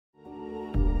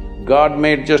God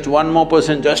made just one more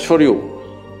person just for you,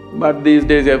 but these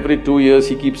days every 2 years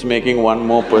he keeps making one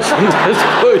more person just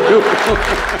for you.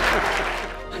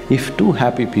 If two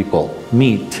happy people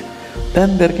meet,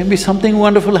 then there can be something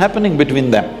wonderful happening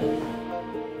between them.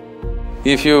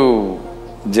 If you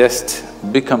just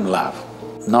become love,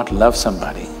 not love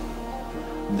somebody,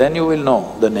 then you will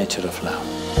know the nature of love.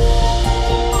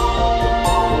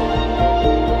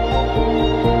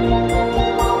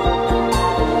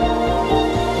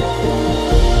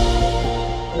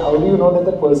 How do you know that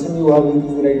the person you are with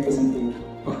is the right person for you?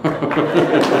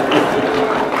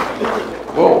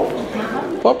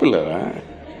 Whoa, popular, huh?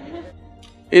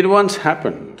 It once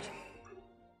happened.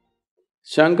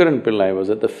 Shankaran Pillai was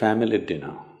at the family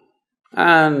dinner,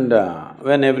 and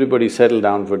when everybody settled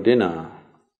down for dinner,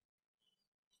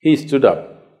 he stood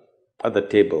up at the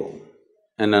table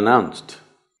and announced,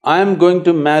 "I am going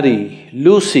to marry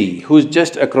Lucy, who's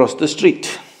just across the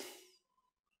street."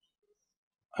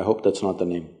 I hope that's not the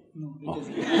name. No, it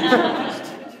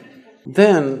is.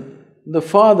 Then the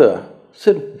father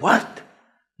said, "What?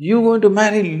 You going to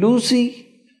marry Lucy?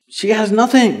 She has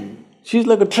nothing, she's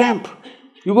like a tramp.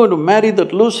 You're going to marry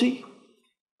that Lucy?"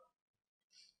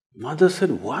 Mother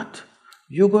said, "What?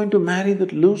 You're going to marry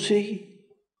that Lucy?"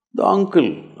 The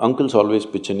uncles always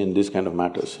pitch in these kind of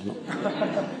matters, you know.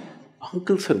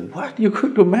 Uncle said, "What? You're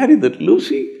going to marry that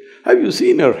Lucy? Have you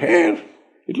seen her hair?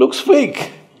 It looks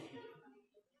fake."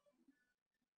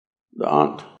 The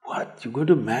aunt, "What? You're going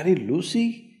to marry Lucy?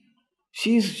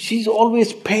 She's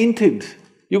always painted.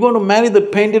 You're going to marry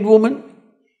that painted woman?"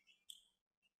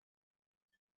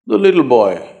 The little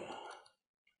boy,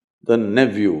 the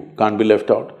nephew, can't be left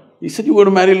out. He said, "You're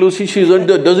going to marry Lucy, she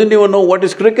doesn't even know what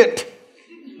is cricket.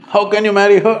 How can you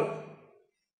marry her?"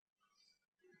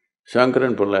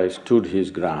 Shankaran Pillai stood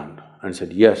his ground and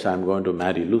said, "Yes, I'm going to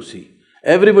marry Lucy."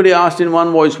 Everybody asked in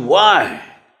one voice, "Why?"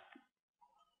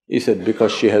 He said,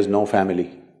 "Because she has no family."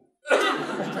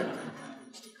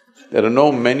 There are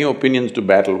no many opinions to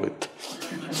battle with.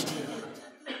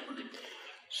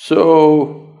 So,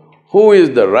 who is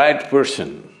the right person?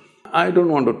 I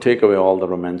don't want to take away all the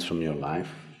romance from your life.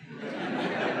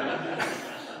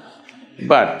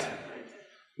 But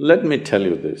let me tell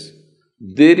you this,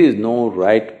 there is no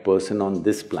right person on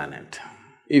this planet.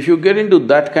 If you get into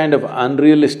that kind of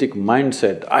unrealistic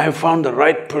mindset, "I have found the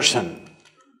right person,"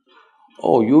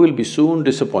 oh, you will be soon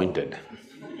disappointed.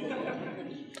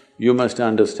 You must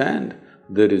understand,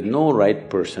 there is no right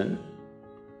person.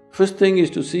 First thing is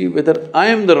to see whether I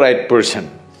am the right person.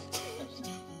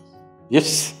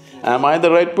 Yes, am I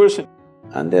the right person?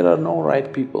 And there are no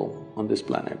right people on this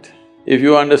planet. If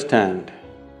you understand,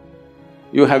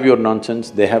 you have your nonsense,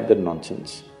 they have their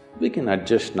nonsense, we can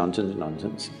adjust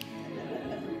nonsense.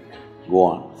 Go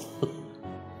on.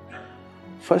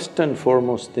 First and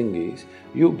foremost thing is,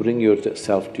 you bring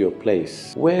yourself to your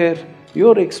place where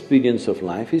your experience of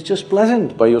life is just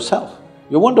pleasant by yourself.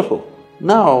 You're wonderful.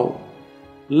 Now,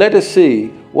 let us see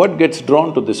what gets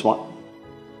drawn to this one.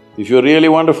 If you're really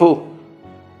wonderful,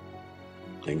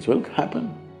 things will happen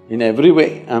in every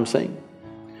way, I'm saying.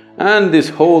 And this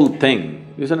whole thing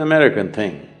is an American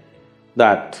thing,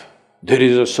 that there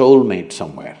is a soulmate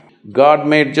somewhere. God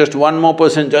made just one more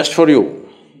person just for you,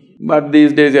 but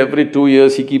these days every 2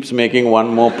 years he keeps making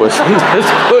one more person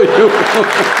just for you.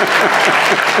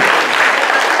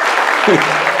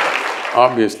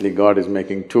 Obviously, God is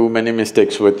making too many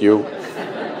mistakes with you.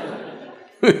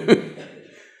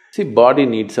 See, body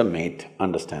needs a mate,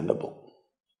 understandable.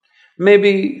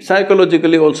 Maybe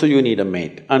psychologically also you need a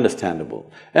mate,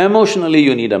 understandable. Emotionally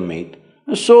you need a mate.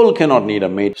 A soul cannot need a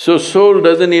mate. So soul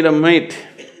doesn't need a mate,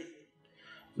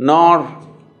 nor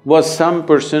was some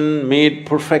person made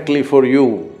perfectly for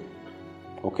you,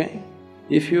 okay?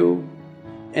 If you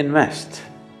invest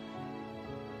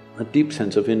a deep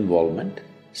sense of involvement,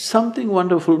 something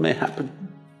wonderful may happen.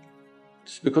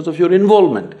 It's because of your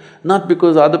involvement, not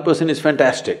because the other person is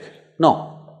fantastic. No.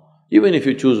 Even if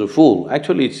you choose a fool,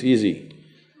 actually it's easy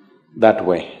that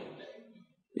way.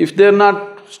 If they're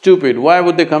not stupid, why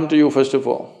would they come to you first of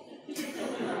all?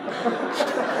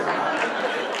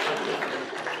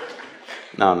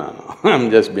 No, I'm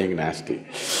just being nasty.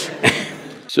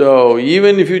 So,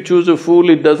 even if you choose a fool,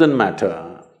 it doesn't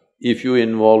matter. If you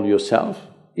involve yourself,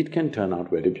 it can turn out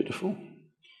very beautiful.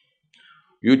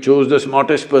 You chose the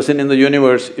smartest person in the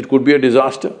universe, it could be a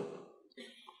disaster.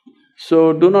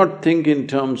 So, do not think in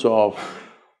terms of,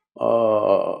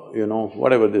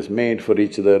 whatever this made for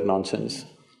each other nonsense.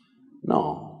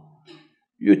 No,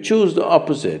 you choose the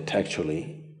opposite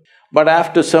actually. But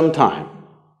after some time,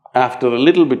 after a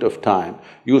little bit of time,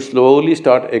 you slowly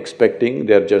start expecting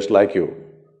they're just like you.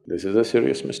 This is a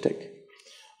serious mistake.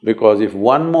 Because if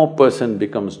one more person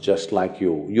becomes just like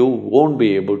you won't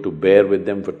be able to bear with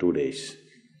them for 2 days.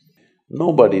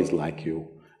 Nobody is like you,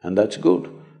 and that's good.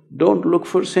 Don't look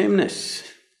for sameness,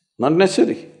 not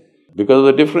necessary. Because of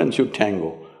the difference you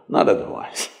tango, not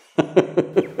otherwise.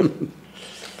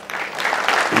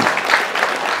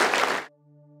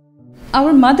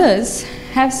 Our mothers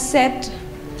have set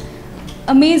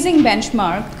amazing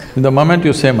benchmark. The moment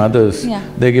you say mothers, Yeah.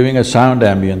 they're giving a sound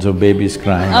ambience of babies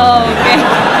crying. Oh, okay.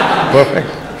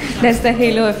 Perfect. That's the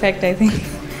halo effect, I think.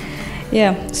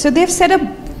 Yeah. So they've set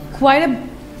quite a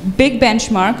big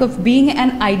benchmark of being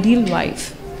an ideal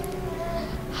wife.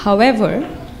 However,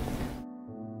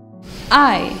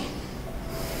 I,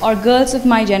 or girls of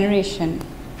my generation,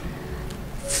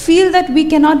 feel that we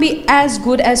cannot be as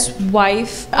good as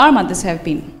wife our mothers have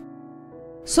been.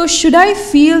 So should I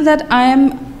feel that I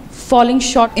am falling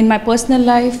short in my personal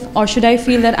life, or should I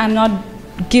feel that I'm not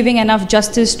giving enough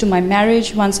justice to my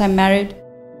marriage once I'm married?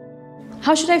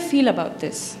 How should I feel about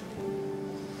this?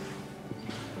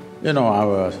 You know,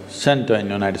 our center in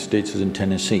the United States is in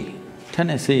Tennessee.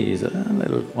 Tennessee is a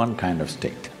little one kind of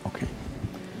state, okay.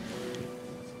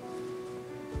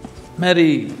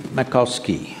 Mary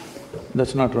Makowski,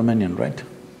 that's not Romanian, right?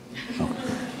 No.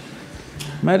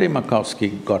 Mary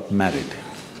Makowski got married.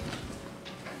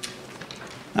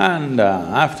 And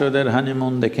after their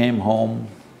honeymoon, they came home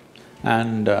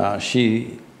and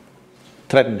she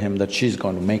threatened him that she's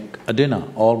going to make a dinner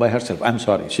all by herself. I'm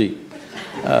sorry, she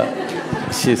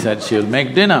said she'll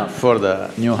make dinner for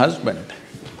the new husband.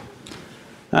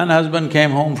 And husband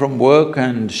came home from work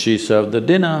and she served the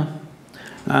dinner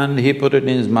and he put it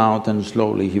in his mouth and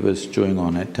slowly he was chewing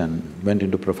on it and went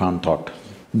into profound thought.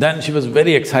 Then she was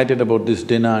very excited about this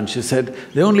dinner and she said,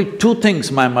 "There are only 2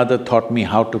 things my mother taught me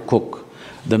how to cook,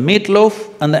 the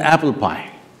meatloaf and the apple pie."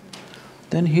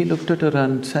 Then he looked at her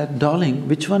and said, "Darling,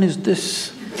 which one is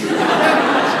this?"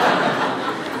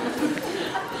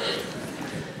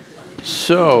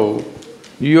 So,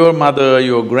 your mother,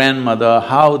 your grandmother,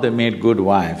 how they made good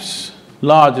wives?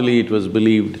 Largely it was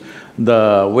believed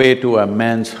the way to a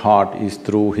man's heart is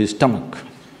through his stomach.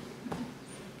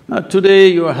 Today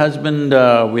your husband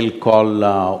will call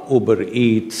Uber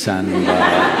Eats and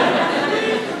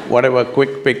whatever,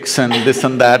 Quick Picks and this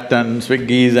and that and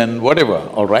Swiggies and whatever,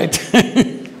 all right?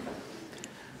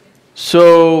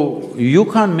 So, you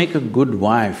can't make a good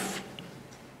wife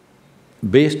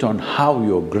based on how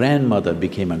your grandmother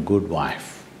became a good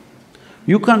wife.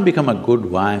 You can't become a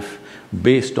good wife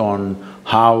based on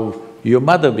how your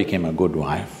mother became a good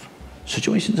wife.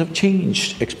 Situations have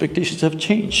changed, expectations have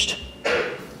changed.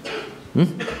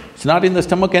 It's not in the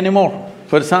stomach anymore.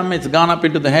 For some, it's gone up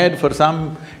into the head, for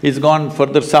some, it's gone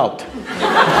further south.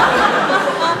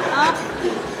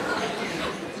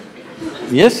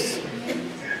 Yes?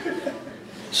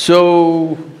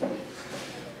 So,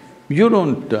 you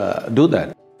don't do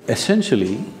that.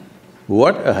 Essentially,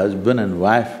 what a husband and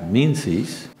wife means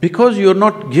is, because you're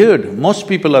not geared, most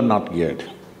people are not geared.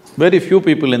 Very few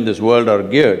people in this world are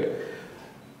geared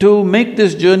to make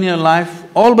this journey of life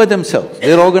all by themselves.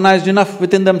 They're organized enough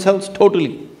within themselves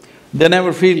totally. They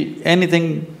never feel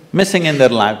anything missing in their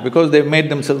life because they've made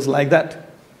themselves like that.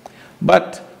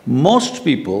 But most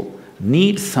people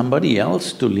need somebody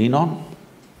else to lean on.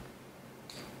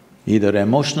 Either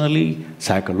emotionally,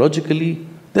 psychologically,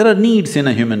 there are needs in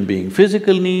a human being,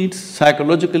 physical needs,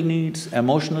 psychological needs,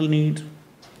 emotional needs,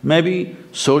 maybe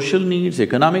social needs,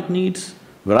 economic needs,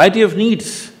 variety of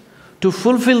needs. To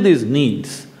fulfill these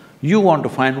needs, you want to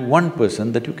find one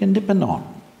person that you can depend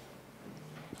on.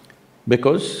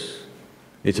 Because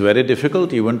it's very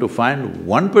difficult even to find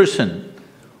one person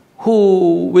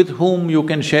with whom you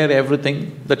can share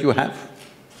everything that you have,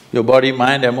 your body,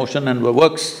 mind, emotion and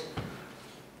works.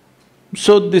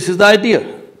 So this is the idea.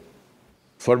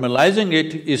 Formalizing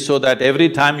it is so that every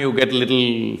time you get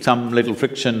some little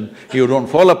friction, you don't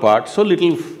fall apart, so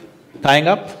little tying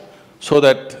up so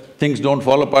that things don't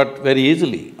fall apart very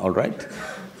easily, all right?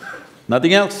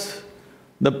 Nothing else.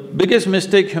 The biggest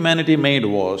mistake humanity made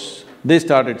was, they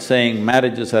started saying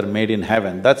marriages are made in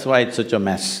heaven, that's why it's such a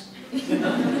mess.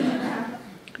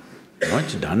 No,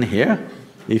 it's done here.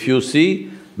 If you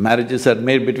see, marriages are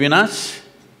made between us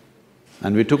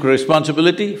and we took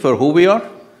responsibility for who we are,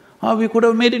 we could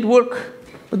have made it work,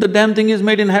 but the damn thing is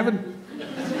made in heaven.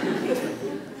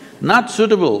 Not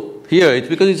suitable here, it's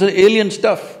because it's alien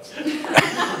stuff.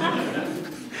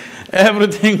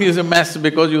 Everything is a mess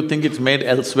because you think it's made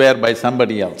elsewhere by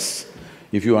somebody else.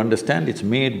 If you understand it's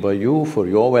made by you for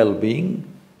your well-being,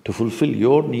 to fulfill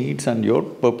your needs and your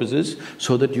purposes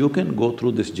so that you can go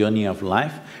through this journey of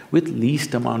life with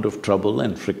least amount of trouble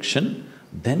and friction,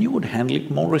 then you would handle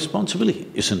it more responsibly,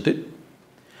 isn't it?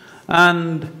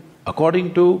 and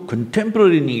according to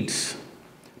contemporary needs,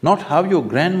 not how your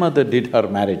grandmother did her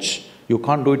marriage. You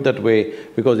can't do it that way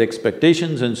because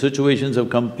expectations and situations have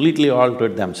completely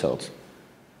altered themselves.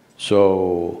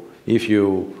 So, if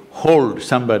you hold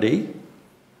somebody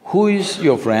who is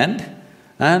your friend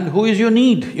and who is your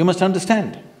need, you must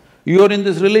understand. You are in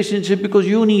this relationship because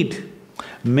you need.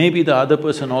 Maybe the other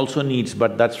person also needs,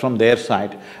 but that's from their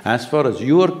side. As far as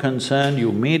you are concerned,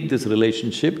 you made this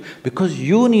relationship because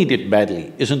you need it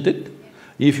badly, isn't it?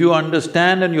 If you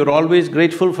understand and you're always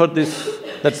grateful for this,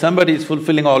 that somebody is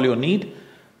fulfilling all your need,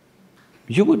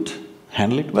 you would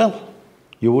handle it well.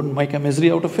 You wouldn't make a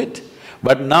misery out of it.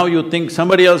 But now you think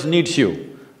somebody else needs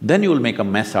you, then you will make a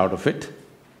mess out of it.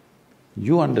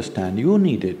 You understand, you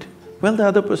need it. Well, the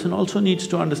other person also needs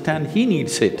to understand he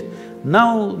needs it.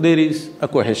 Now there is a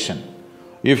cohesion.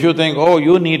 If you think, oh,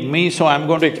 you need me, so I'm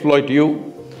going to exploit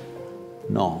you.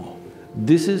 No,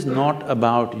 this is not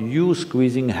about you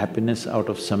squeezing happiness out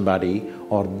of somebody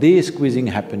or they squeezing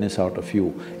happiness out of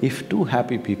you. If two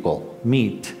happy people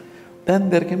meet, then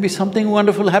there can be something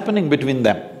wonderful happening between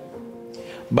them.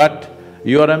 But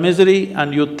you are a misery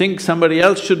and you think somebody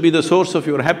else should be the source of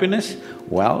your happiness,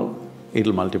 well,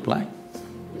 it'll multiply.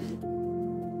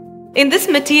 In this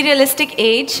materialistic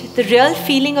age, the real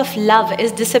feeling of love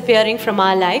is disappearing from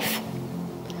our life.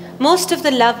 Most of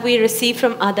the love we receive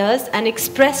from others and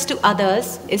express to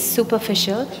others is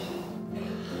superficial.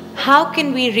 How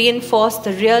can we reinforce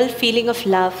the real feeling of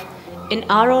love in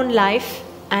our own life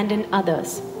and in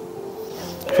others?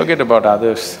 Forget about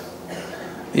others.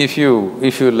 If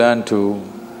you learn to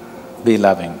be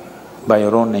loving by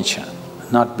your own nature,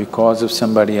 not because of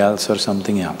somebody else or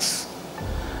something else.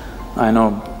 I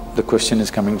know the question is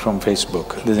coming from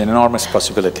Facebook, there's an enormous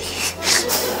possibility.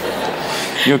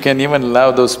 You can even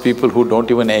love those people who don't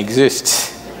even exist.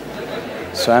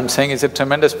 So I'm saying it's a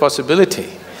tremendous possibility.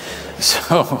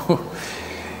 So,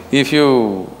 if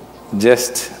you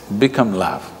just become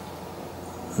love,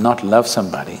 not love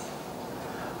somebody,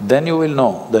 then you will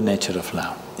know the nature of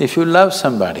love. If you love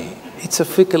somebody, it's a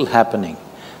fickle happening,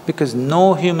 because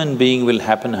no human being will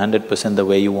happen 100% the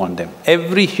way you want them.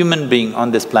 Every human being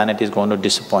on this planet is going to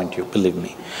disappoint you, believe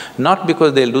me. Not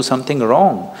because they'll do something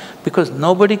wrong, because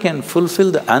nobody can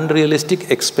fulfill the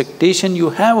unrealistic expectation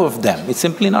you have of them. It's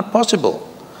simply not possible.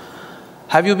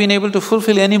 Have you been able to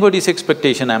fulfill anybody's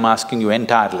expectation, I'm asking you,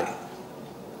 entirely?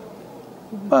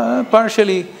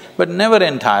 Partially, but never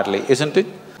entirely, isn't it?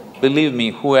 Believe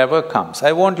me, whoever comes,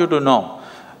 I want you to know,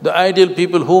 the ideal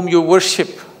people whom you worship,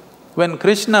 when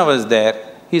Krishna was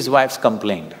there, his wives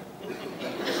complained,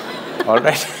 all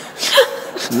right?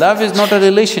 Love is not a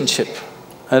relationship.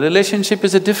 A relationship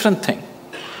is a different thing.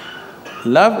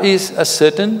 Love is a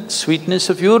certain sweetness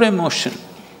of your emotion.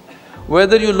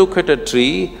 Whether you look at a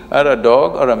tree, or a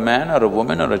dog, or a man, or a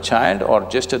woman, or a child, or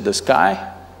just at the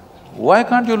sky, why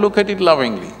can't you look at it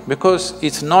lovingly? Because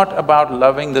it's not about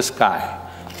loving the sky,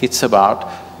 it's about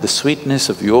the sweetness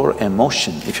of your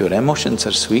emotion. If your emotions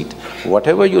are sweet,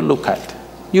 whatever you look at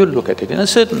it in a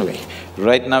certain way.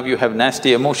 Right now you have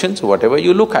nasty emotions, whatever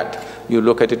you look at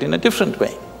it in a different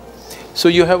way. So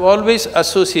you have always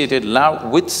associated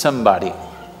love with somebody.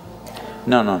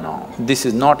 No, this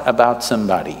is not about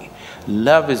somebody.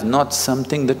 Love is not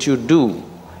something that you do,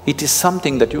 it is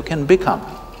something that you can become.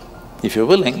 If you're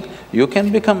willing, you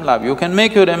can become love, you can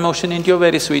make your emotion into a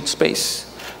very sweet space.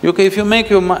 If you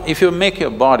make your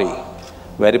body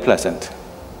very pleasant,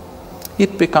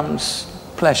 it becomes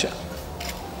pleasure.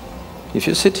 If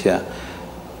you sit here,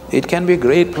 it can be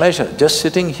great pleasure, just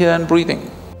sitting here and breathing.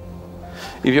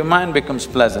 If your mind becomes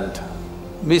pleasant,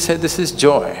 we say this is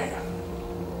joy.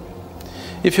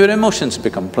 If your emotions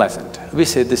become pleasant, we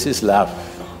say this is love.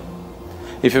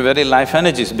 If your very life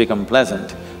energies become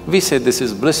pleasant, we say this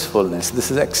is blissfulness, this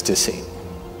is ecstasy.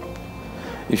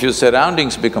 If your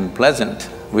surroundings become pleasant,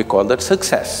 we call that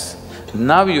success.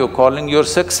 Now you're calling your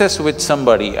success with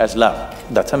somebody as love,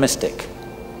 that's a mistake.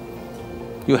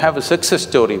 You have a success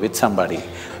story with somebody,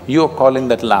 you're calling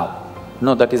that love.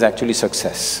 No, that is actually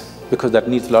success, because that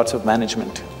needs lots of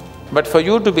management. But for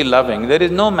you to be loving, there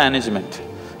is no management.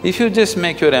 If you just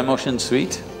make your emotions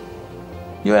sweet,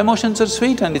 your emotions are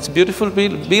sweet and it's beautiful to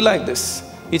be like this.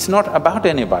 It's not about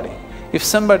anybody. If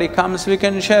somebody comes, we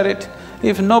can share it.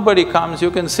 If nobody comes,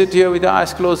 you can sit here with your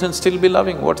eyes closed and still be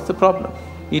loving, what's the problem?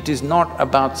 It is not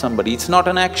about somebody, it's not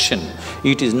an action,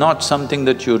 it is not something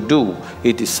that you do,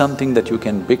 it is something that you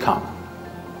can become.